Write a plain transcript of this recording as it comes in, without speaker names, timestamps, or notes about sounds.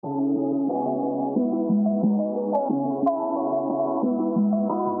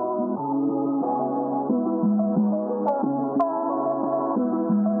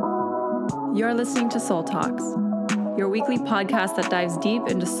You're listening to Soul Talks, your weekly podcast that dives deep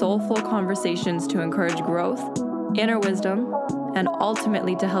into soulful conversations to encourage growth, inner wisdom, and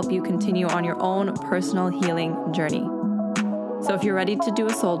ultimately to help you continue on your own personal healing journey. So if you're ready to do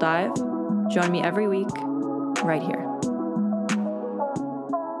a soul dive, join me every week right here.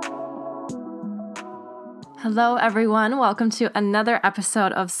 Hello, everyone. Welcome to another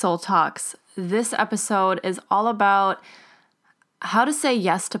episode of Soul Talks. This episode is all about how to say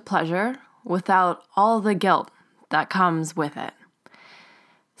yes to pleasure without all the guilt that comes with it.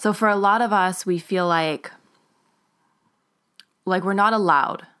 So for a lot of us, we feel like we're not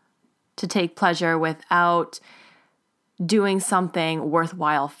allowed to take pleasure without doing something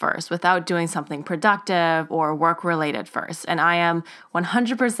worthwhile first, without doing something productive or work-related first. And I am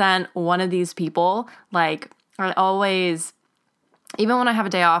 100% one of these people. I always, even when I have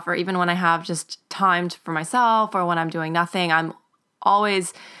a day off or even when I have just time for myself or when I'm doing nothing, I'm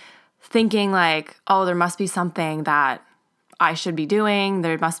always thinking there must be something that I should be doing.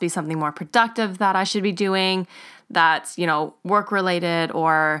 There must be something more productive that I should be doing that's, work-related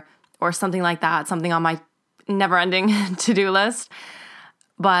or something like that, something on my never-ending to-do list.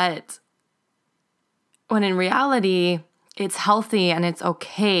 But when in reality, it's healthy and it's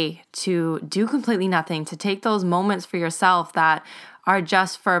okay to do completely nothing, to take those moments for yourself that are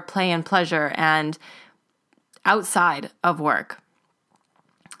just for play and pleasure and outside of work.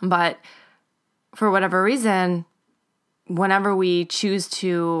 But for whatever reason, whenever we choose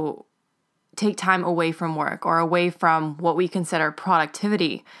to take time away from work or away from what we consider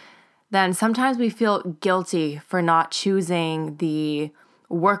productivity, then sometimes we feel guilty for not choosing the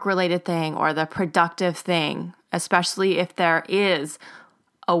work-related thing or the productive thing, especially if there is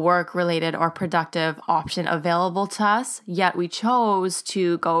a work-related or productive option available to us, yet we chose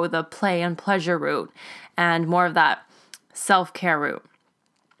to go the play and pleasure route and more of that self-care route.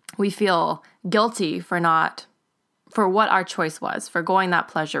 We feel guilty for what our choice was, for going that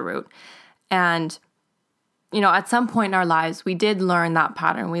pleasure route. And, at some point in our lives, we did learn that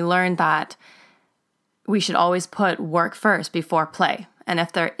pattern. We learned that we should always put work first before play. And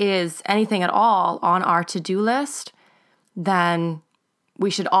if there is anything at all on our to-do list, then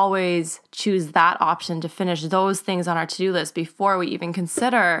we should always choose that option to finish those things on our to-do list before we even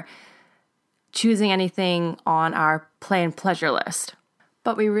consider choosing anything on our play and pleasure list.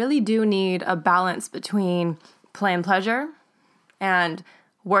 But we really do need a balance between play and pleasure and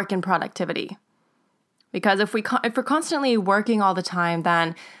work and productivity. Because if we're constantly working all the time,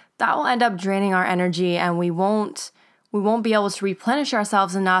 then that will end up draining our energy and we won't be able to replenish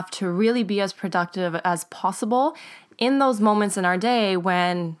ourselves enough to really be as productive as possible in those moments in our day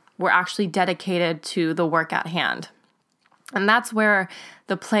when we're actually dedicated to the work at hand. And that's where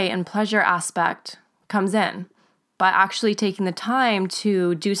the play and pleasure aspect comes in. By actually taking the time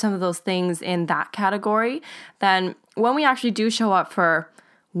to do some of those things in that category, then when we actually do show up for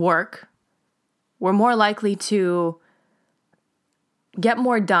work, we're more likely to get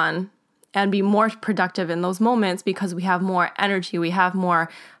more done and be more productive in those moments because we have more energy, we have more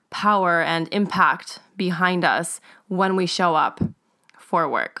power and impact behind us when we show up for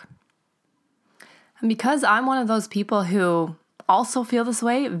work. And because I'm one of those people who also feel this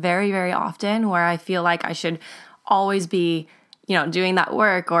way very, very often, where I feel like I should always be, doing that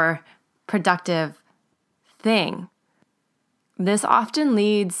work or productive thing. This often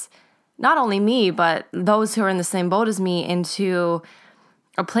leads not only me, but those who are in the same boat as me into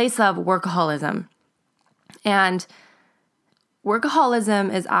a place of workaholism. And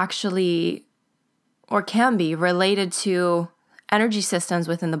workaholism is actually, or can be, related to energy systems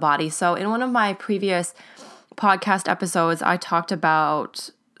within the body. So in one of my previous podcast episodes, I talked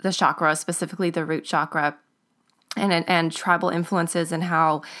about the chakra, specifically the root chakra, and tribal influences and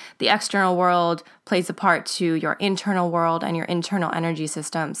how the external world plays a part to your internal world and your internal energy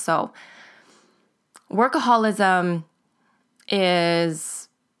system. So workaholism is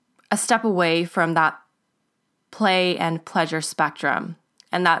a step away from that play and pleasure spectrum.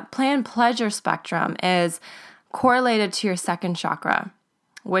 And that play and pleasure spectrum is correlated to your second chakra,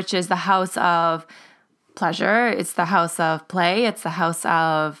 which is the house of pleasure. It's the house of play. It's the house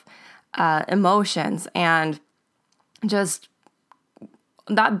of emotions and just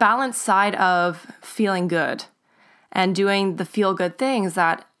that balanced side of feeling good and doing the feel good things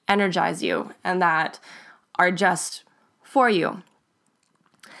that energize you and that are just for you.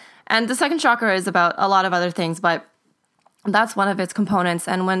 And the second chakra is about a lot of other things, but that's one of its components.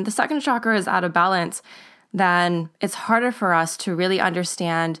 And when the second chakra is out of balance, then it's harder for us to really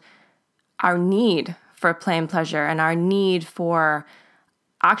understand our need for play and pleasure and our need for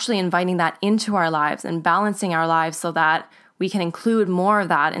actually inviting that into our lives and balancing our lives so that we can include more of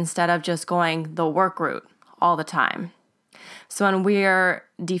that instead of just going the work route all the time. So when we're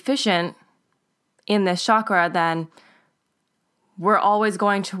deficient in this chakra, then we're always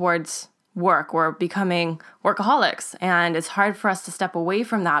going towards work. We're becoming workaholics. And it's hard for us to step away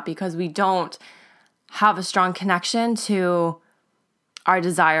from that because we don't have a strong connection to our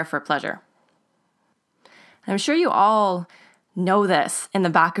desire for pleasure. And I'm sure you all know this in the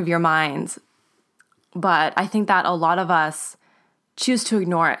back of your minds, but I think that a lot of us choose to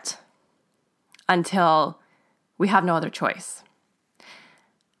ignore it until we have no other choice.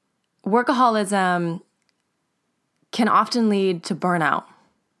 Workaholism can often lead to burnout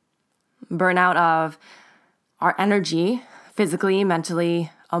of our energy, physically,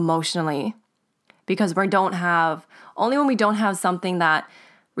 mentally, emotionally, because only when we don't have something that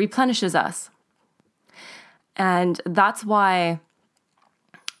replenishes us. And that's why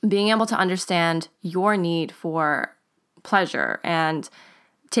being able to understand your need for pleasure and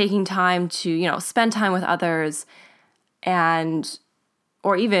taking time to, spend time with others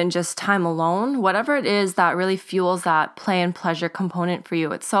or even just time alone, whatever it is that really fuels that play and pleasure component for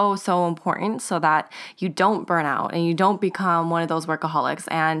you, it's so, so important so that you don't burn out and you don't become one of those workaholics.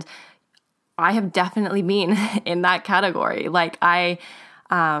 And I have definitely been in that category.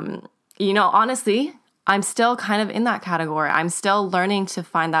 Honestly, I'm still kind of in that category. I'm still learning to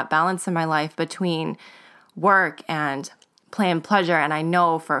find that balance in my life between work and play and pleasure. And I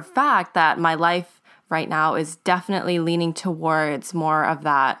know for a fact that my life right now is definitely leaning towards more of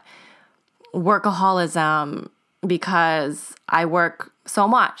that workaholism because I work so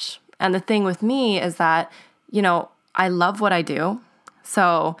much. And the thing with me is that, I love what I do.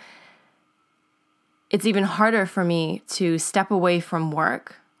 So it's even harder for me to step away from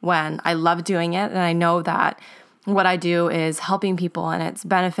work when I love doing it. And I know that what I do is helping people and it's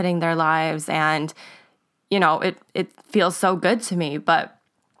benefiting their lives. And, it feels so good to me. But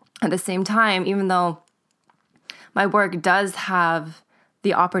at the same time, even though my work does have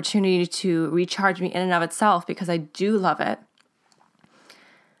the opportunity to recharge me in and of itself because I do love it,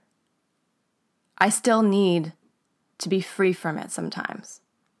 I still need to be free from it sometimes.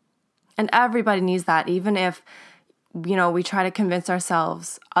 And everybody needs that, even if, we try to convince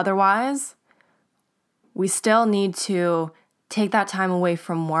ourselves otherwise. We still need to take that time away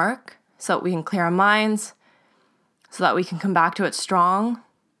from work so that we can clear our minds, so that we can come back to it strong,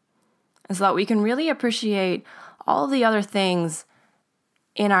 and so that we can really appreciate all the other things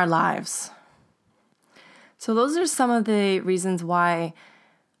in our lives. So those are some of the reasons why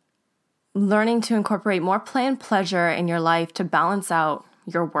learning to incorporate more play and pleasure in your life to balance out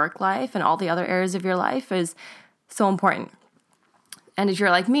your work life and all the other areas of your life is so important. And if you're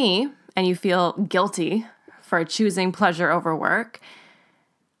like me and you feel guilty for choosing pleasure over work,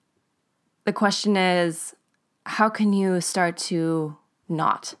 the question is, how can you start to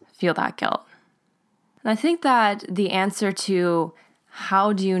not feel that guilt? And I think that the answer to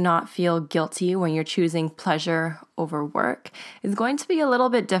how do you not feel guilty when you're choosing pleasure over work is going to be a little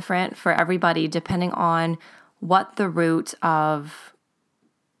bit different for everybody depending on what the root of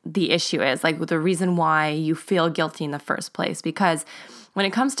the issue is, like the reason why you feel guilty in the first place. Because when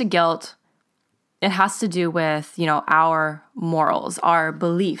it comes to guilt, it has to do with, our morals, our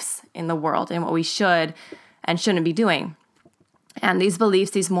beliefs in the world and what we should and shouldn't be doing. And these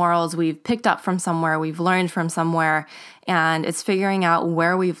beliefs, these morals, we've picked up from somewhere, we've learned from somewhere, and it's figuring out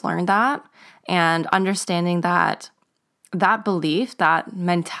where we've learned that and understanding that that belief, that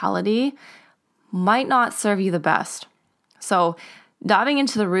mentality might not serve you the best. So diving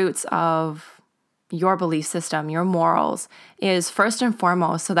into the roots of your belief system, your morals, is first and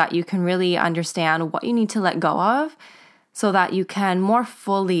foremost so that you can really understand what you need to let go of so that you can more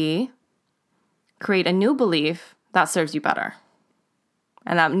fully create a new belief that serves you better.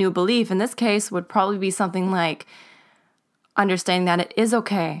 And that new belief in this case would probably be something like understanding that it is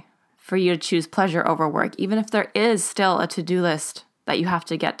okay for you to choose pleasure over work, even if there is still a to-do list that you have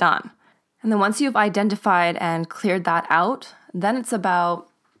to get done. And then once you've identified and cleared that out, then it's about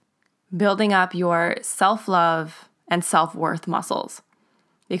building up your self-love and self-worth muscles.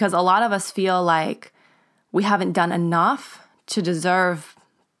 Because a lot of us feel like we haven't done enough to deserve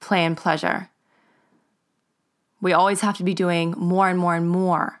play and pleasure. We always have to be doing more and more and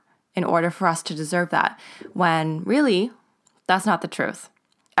more in order for us to deserve that, when really, that's not the truth.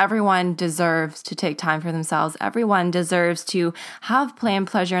 Everyone deserves to take time for themselves. Everyone deserves to have play and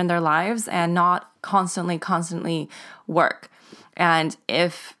pleasure in their lives and not constantly work. And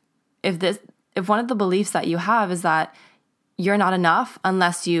if one of the beliefs that you have is that you're not enough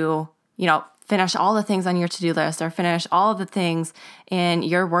unless you finish all the things on your to-do list or finish all of the things in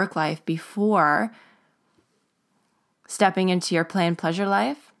your work life before stepping into your play and pleasure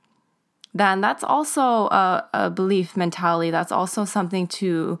life, then that's also a belief mentality. That's also something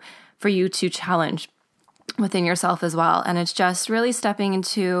for you to challenge within yourself as well. And it's just really stepping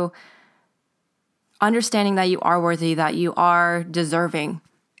into understanding that you are worthy, that you are deserving,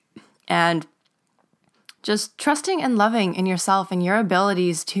 and just trusting and loving in yourself and your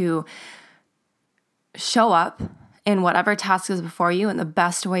abilities to show up in whatever task is before you in the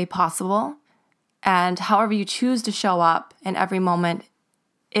best way possible. And however you choose to show up in every moment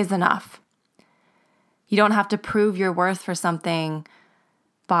is enough. You don't have to prove your worth for something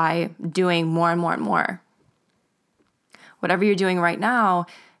by doing more and more and more. Whatever you're doing right now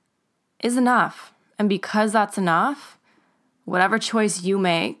is enough. And because that's enough, whatever choice you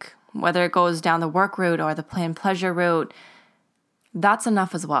make, whether it goes down the work route or the play and pleasure route, that's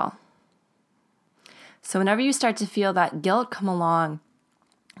enough as well. So whenever you start to feel that guilt come along,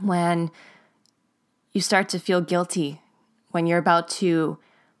 when you start to feel guilty when you're about to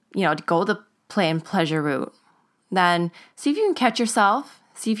go the play and pleasure route, then see if you can catch yourself,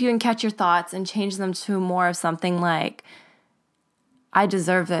 see if you can catch your thoughts and change them to more of something like, I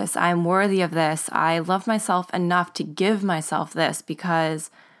deserve this, I'm worthy of this, I love myself enough to give myself this because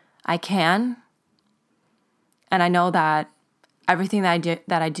I can, and I know that everything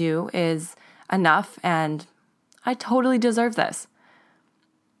that I do is enough and I totally deserve this.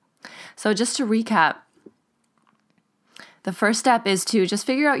 So just to recap, the first step is to just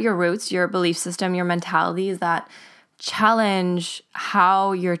figure out your roots, your belief system, your mentalities that challenge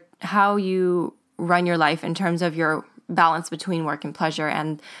how you run your life in terms of your balance between work and pleasure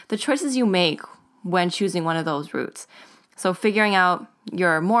and the choices you make when choosing one of those routes. So figuring out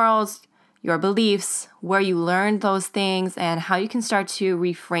your morals, your beliefs, where you learned those things, and how you can start to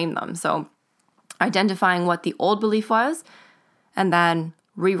reframe them. So identifying what the old belief was and then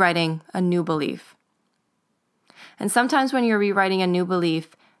rewriting a new belief. And sometimes when you're rewriting a new belief,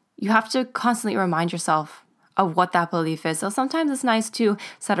 you have to constantly remind yourself of what that belief is. So sometimes it's nice to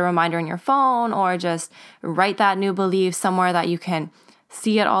set a reminder on your phone or just write that new belief somewhere that you can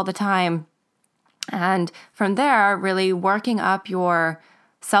see it all the time. And from there, really working up your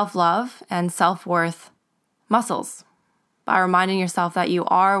self-love and self-worth muscles by reminding yourself that you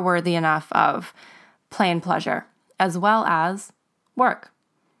are worthy enough of play and pleasure as well as work.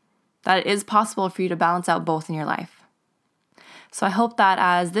 That it is possible for you to balance out both in your life. So I hope that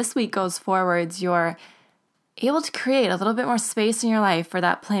as this week goes forwards, you're able to create a little bit more space in your life for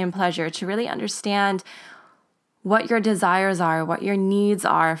that play and pleasure, to really understand what your desires are, what your needs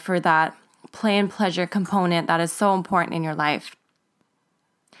are for that play and pleasure component that is so important in your life.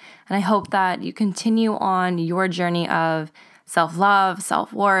 And I hope that you continue on your journey of self-love,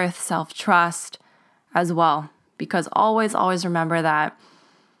 self-worth, self-trust as well, because always remember that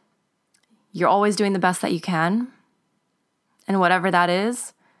you're always doing the best that you can, and whatever that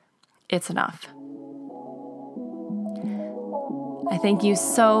is, it's enough. I thank you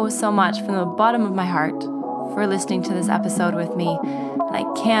so much from the bottom of my heart for listening to this episode with me, and I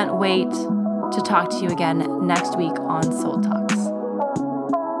can't wait to talk to you again next week on Soul Talk.